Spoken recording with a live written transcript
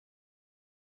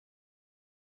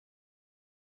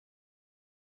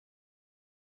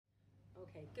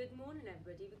Good morning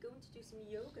everybody. We're going to do some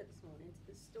yoga this morning to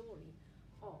the story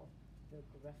of the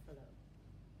Gruffalo.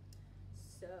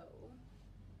 So,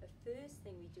 the first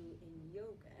thing we do in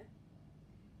yoga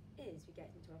is we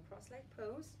get into our cross-leg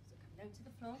pose. So come down to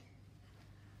the floor,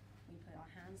 we put our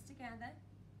hands together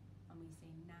and we say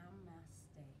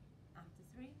Namaste. After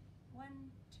 3, 1,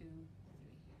 2,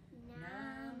 3.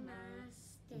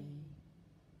 Namaste. Okay,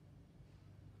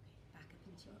 back up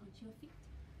onto your feet.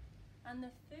 And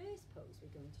the first pose we're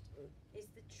going to do is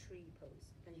the tree pose.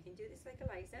 And you can do this like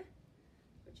Eliza,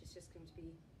 which is just going to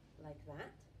be like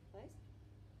that, guys.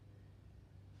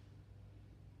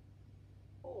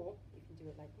 Or you can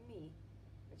do it like me,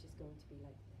 which is going to be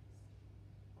like this.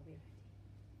 Are we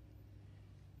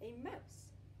ready? A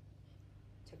mouse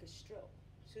took a stroll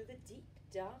through the deep,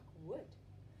 dark wood.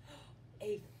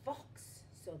 A fox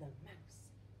saw the mouse,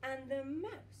 and the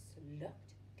mouse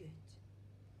looked good.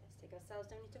 Take ourselves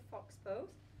down into fox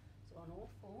pose, so on all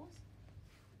fours,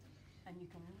 and you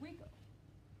can wiggle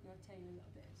your tail a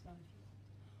little bit as well if you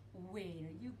want. Where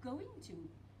are you going to,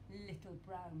 little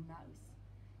brown mouse?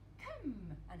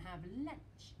 Come and have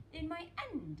lunch in my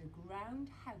underground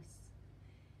house.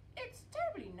 It's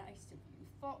terribly nice of you,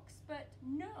 fox, but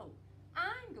no,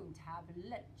 I'm going to have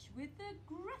lunch with the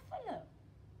Gruffalo.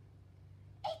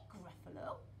 A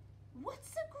Gruffalo?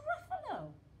 What's a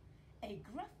Gruffalo? A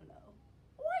Gruffalo?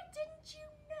 Why didn't you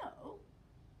know?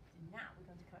 So now we're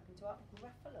going to come up into our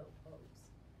Gruffalo pose.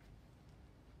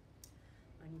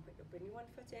 And you bring your one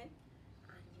foot in,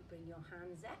 and you bring your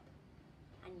hands up,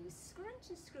 and you scrunch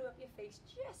and screw up your face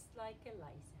just like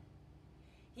Eliza.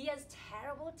 He has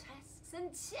terrible tusks and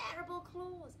terrible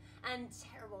claws and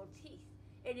terrible teeth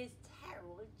in his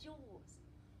terrible jaws.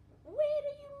 Where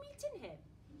are you meeting him?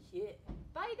 Here,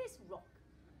 by this rock.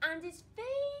 And his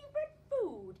favourite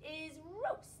food is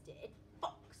roasted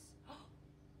fox.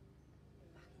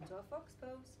 Back into our fox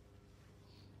pose.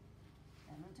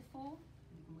 Down onto 4.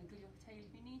 You can wiggle your tail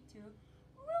if you need to.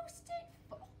 Roasted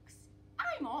fox.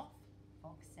 I'm off,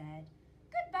 fox said.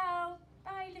 Goodbye,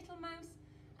 bye little mouse.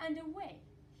 And away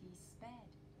he sped.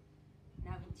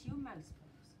 Now into your mouse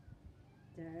pose.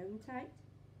 Down tight.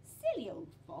 Silly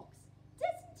old fox.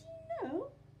 Doesn't he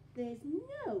know there's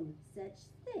no such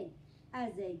thing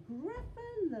as a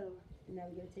Gruffalo? Now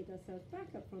we're going to take ourselves back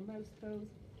up from mouse pose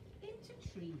into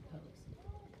tree pose.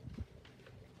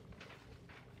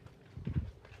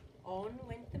 On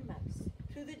went the mouse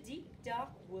through the deep dark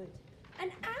wood.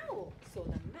 An owl saw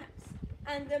the mouse,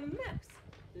 and the mouse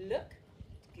looked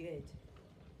good.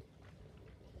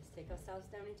 Let's take ourselves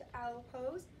down into owl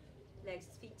pose. Legs,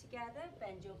 feet together,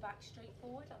 bend your back straight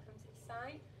forward. I'll come to the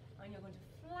side, and you're going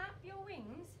to flap your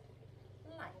wings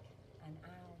like an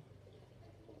owl.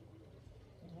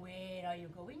 Where are you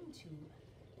going to,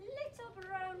 little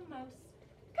brown mouse?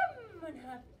 Come and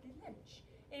have lunch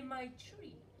in my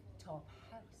tree top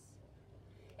house.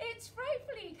 It's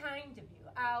frightfully kind of you,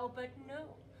 owl, but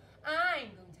no, I'm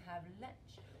going to have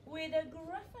lunch with a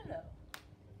Gruffalo.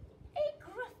 A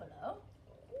Gruffalo?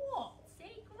 What's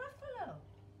a Gruffalo?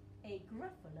 A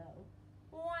Gruffalo?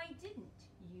 Why didn't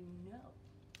you know?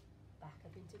 Back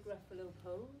up into Gruffalo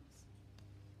pose.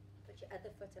 Put your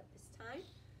other foot up this time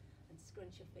and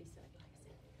scrunch your face out like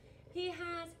so. He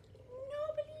has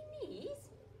knobbly knees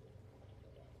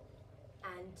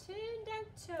and turned out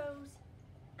toes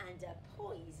and a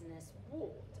poisonous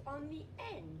wart on the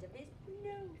end of his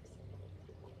nose.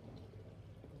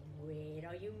 Where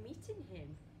are you meeting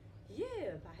him?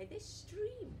 Here by this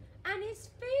stream, and his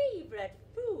favourite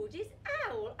food is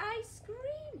owl ice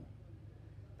cream.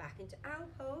 Back into owl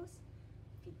pose,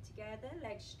 feet together,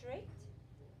 legs straight,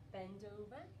 bend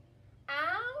over.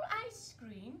 Owl ice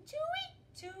cream to eat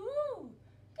too.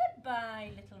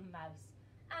 Goodbye, little mouse.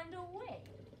 And away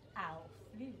owl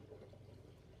flew.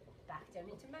 Back down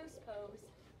into mouse pose.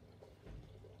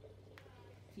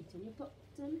 Feet on your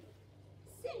bottom.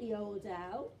 Silly old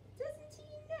owl. Doesn't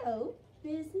he know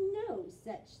there's no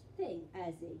such thing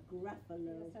as a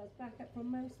Gruffalo? Ourselves back up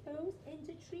from mouse pose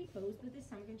into tree pose, but this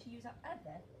time we're going to use our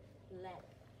other leg.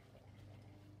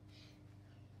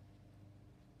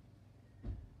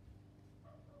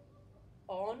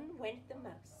 On went the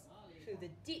mouse through the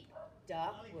deep,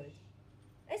 dark wood.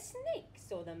 A snake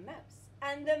saw the mouse,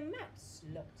 and the mouse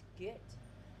looked good.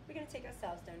 We're going to take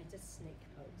ourselves down into snake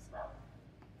pose.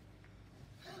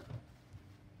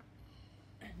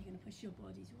 And you're going to push your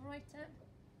bodies right up,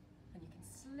 and you can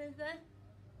slither.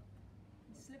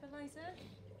 Slither, Liza.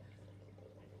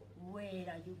 Where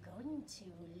are you going to,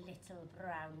 little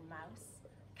brown mouse?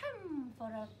 Come for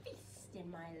a feast in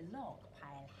my log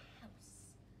pile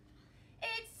house.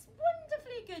 It's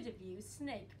wonderfully good of you,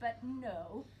 snake, but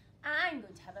no, I'm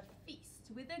going to have a feast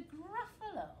with a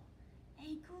Gruffalo.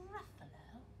 A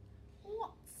Gruffalo?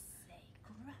 What's a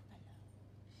Gruffalo?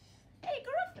 A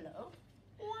Gruffalo?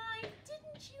 Why,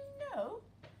 didn't you know?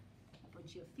 Up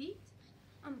onto your feet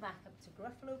and back up to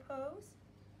Gruffalo pose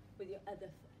with your other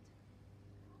foot.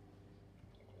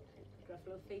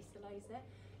 Gruffalo face lies there.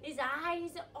 His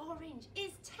eyes are orange,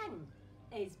 his tongue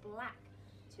is black.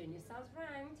 Turn yourselves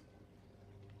round.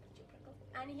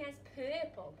 And he has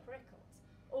purple prickles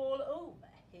all over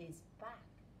his back.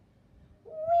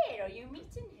 Where are you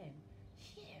meeting him?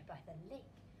 Here by the lake.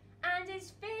 And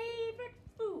his favourite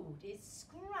food is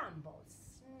scrambled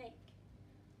snake.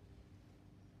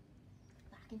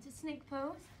 Back into snake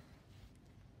pose.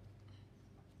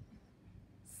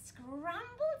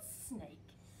 Scrambled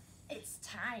snake. It's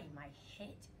time I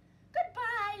hid.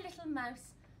 Goodbye, little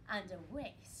mouse. And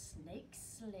away snake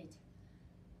slid.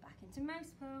 Back into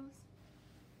mouse pose.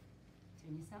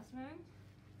 Turn yourselves round.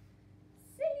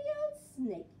 Silly old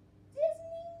snake.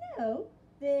 Doesn't he know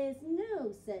there's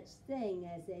no such thing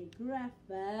as a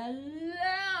Gruffalo?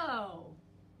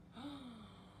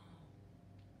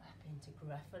 Up into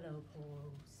Gruffalo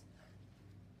pose.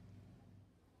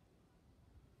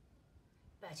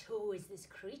 But who is this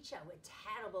creature with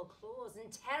terrible claws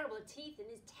and terrible teeth and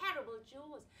his terrible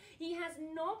jaws? He has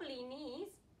knobbly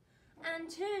knees and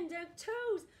turned out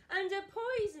toes and a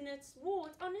poisonous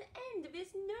wart on the end of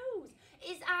his nose.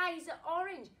 His eyes are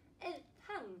orange, his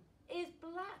tongue is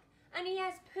black, and he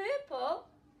has purple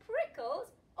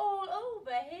prickles all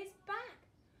over his back.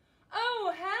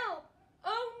 Oh, help!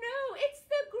 Oh no, it's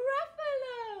the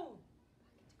Gruffalo!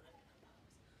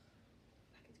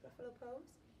 Back into Gruffalo pose.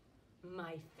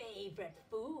 My favourite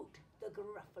food, the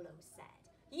Gruffalo said.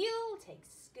 You'll take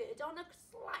scud on a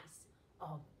slice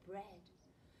of bread.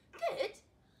 Good?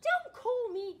 Don't call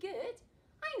me good.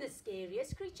 I'm the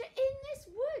scariest creature in this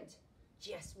wood.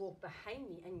 Just walk behind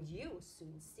me and you'll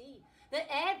soon see that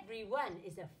everyone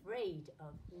is afraid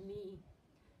of me.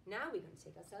 Now we're going to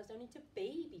take ourselves down into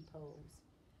baby pose.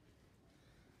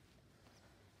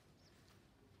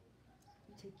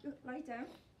 Lie down,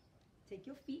 take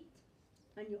your feet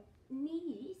and your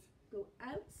knees go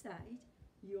outside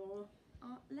your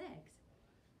legs.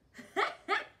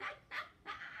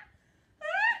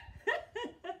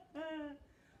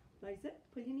 Liza,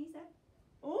 pull your knees up.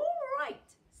 All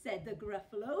right, said the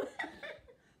Gruffalo,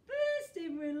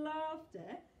 bursting with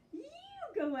laughter. You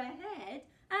go ahead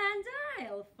and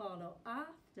I'll follow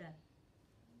after.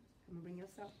 Come and bring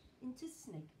yourself into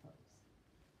snake pose.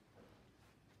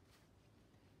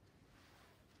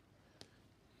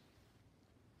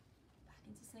 Back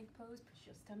into snake pose, push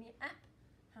your stomach up,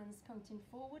 hands pointing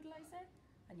forward, Liza,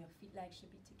 and your feet legs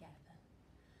should be together.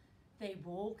 They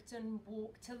walked and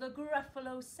walked till the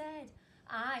Gruffalo said,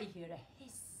 I hear a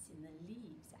hiss in the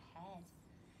leaves ahead.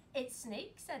 It's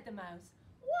Snake, said the mouse.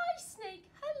 Why, Snake,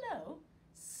 hello.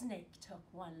 Snake took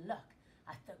one look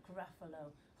at the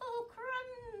Gruffalo. Oh,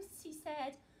 crumbs, he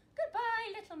said.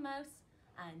 Goodbye, little mouse.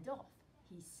 And off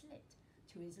he slid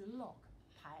to his log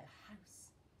pile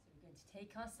house. So we're going to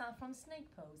take ourselves from snake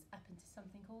pose up into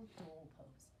something called door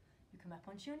pose. You come up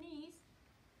onto your knees.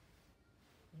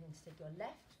 You're going to take your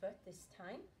left foot this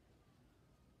time,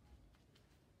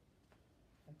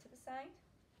 out to the side,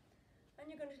 and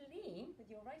you're going to lean with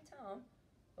your right arm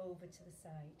over to the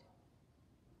side.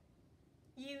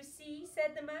 You see,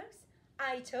 said the mouse,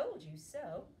 I told you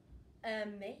so.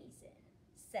 Amazing,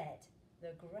 said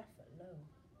the Gruffalo.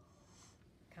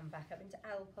 Come back up into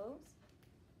owl pose.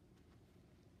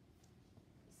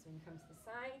 So you come to the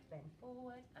side, bend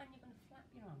forward, and you're going to flap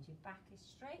your arms. Your back is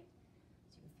straight.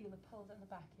 You can feel the pull down the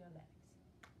back of your legs.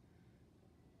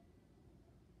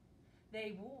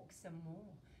 They walked some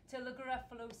more till the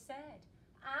Gruffalo said,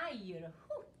 I hear a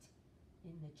hoot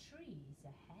in the trees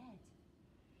ahead.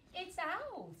 It's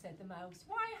Owl, said the mouse.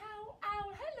 Why, how,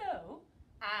 Owl, hello.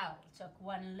 Owl took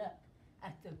one look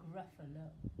at the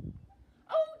Gruffalo.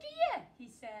 Oh dear, he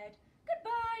said.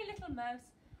 Goodbye, little mouse.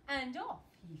 And off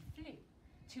he flew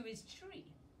to his tree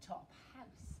top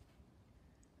house.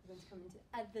 We're going to come into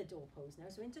other door pose now.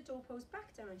 So into door pose,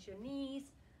 back down onto your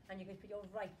knees, and you're going to put your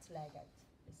right leg out.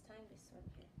 This time, this one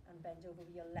here, and bend over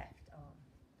with your left arm.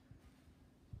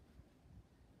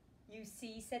 You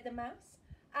see, said the mouse,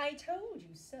 I told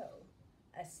you so.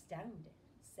 Astounded,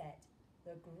 said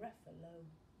the Gruffalo.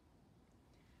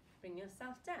 Bring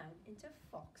yourself down into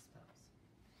fox pose.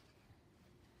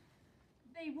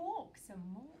 They walk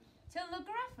some more, till the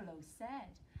Gruffalo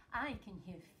said, I can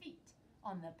hear feet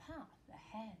on the path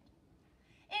ahead.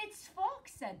 It's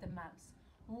Fox, said the mouse.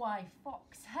 Why,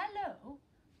 Fox, hello.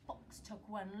 Fox took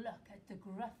one look at the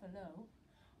Gruffalo.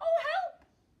 Oh, help,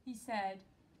 he said.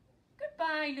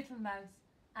 Goodbye, little mouse.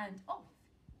 And off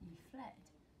fled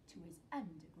to his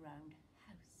underground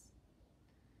house.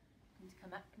 I'm going to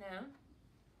come up now.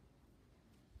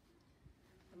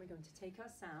 And we're going to take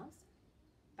ourselves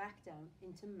back down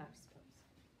into mouse pose.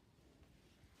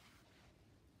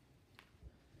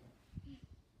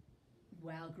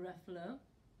 Well, Gruffalo,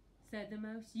 said the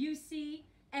mouse, you see,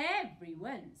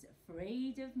 everyone's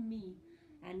afraid of me.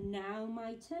 And now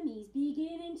my tummy's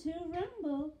beginning to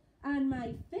rumble, and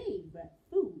my favourite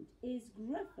food is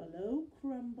Gruffalo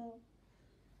crumble.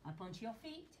 Up onto your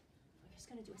feet. We're just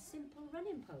going to do a simple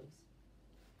running pose.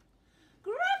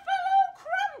 Gruffalo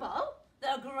crumble,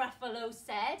 the Gruffalo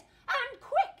said, and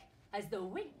quick as the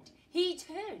wind he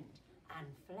turned and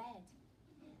fled.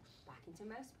 Back into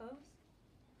mouse pose.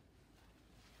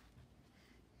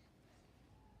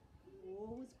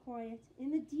 All was quiet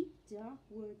in the deep dark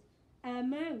wood. A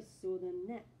mouse saw the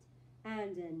net,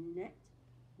 and a net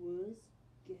was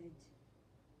good.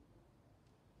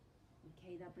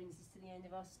 Okay, that brings us to the end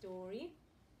of our story.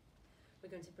 We're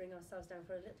going to bring ourselves down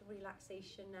for a little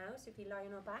relaxation now. So if you lie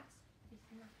on our backs,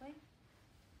 facing that way.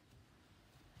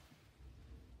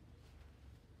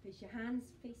 Place your hands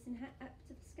facing up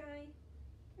to the sky.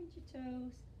 Point your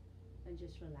toes, and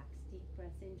just relax. Deep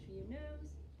breath in through your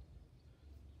nose,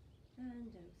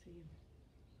 and out through your mouth.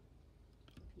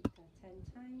 Repeat that 10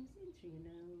 times. In through your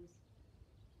nose,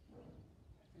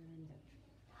 and out through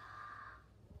your mouth.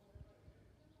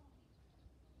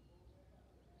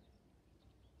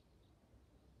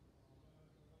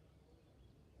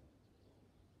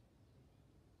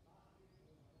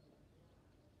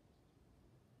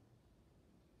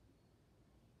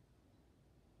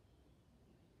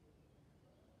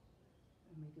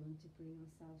 And we're going to bring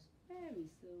ourselves very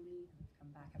slowly. Come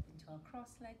back up into our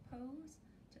cross-leg pose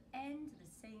to end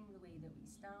the way that we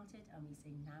started, and we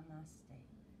say namaste.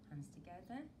 Hands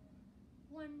together.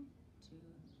 1, 2,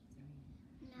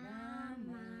 3.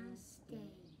 Namaste.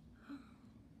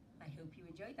 I hope you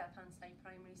enjoyed that Panside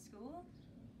Primary School.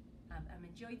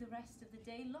 Enjoy the rest of the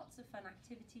day. Lots of fun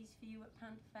activities for you at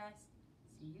Pantfest.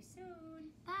 See you soon.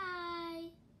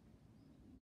 Bye.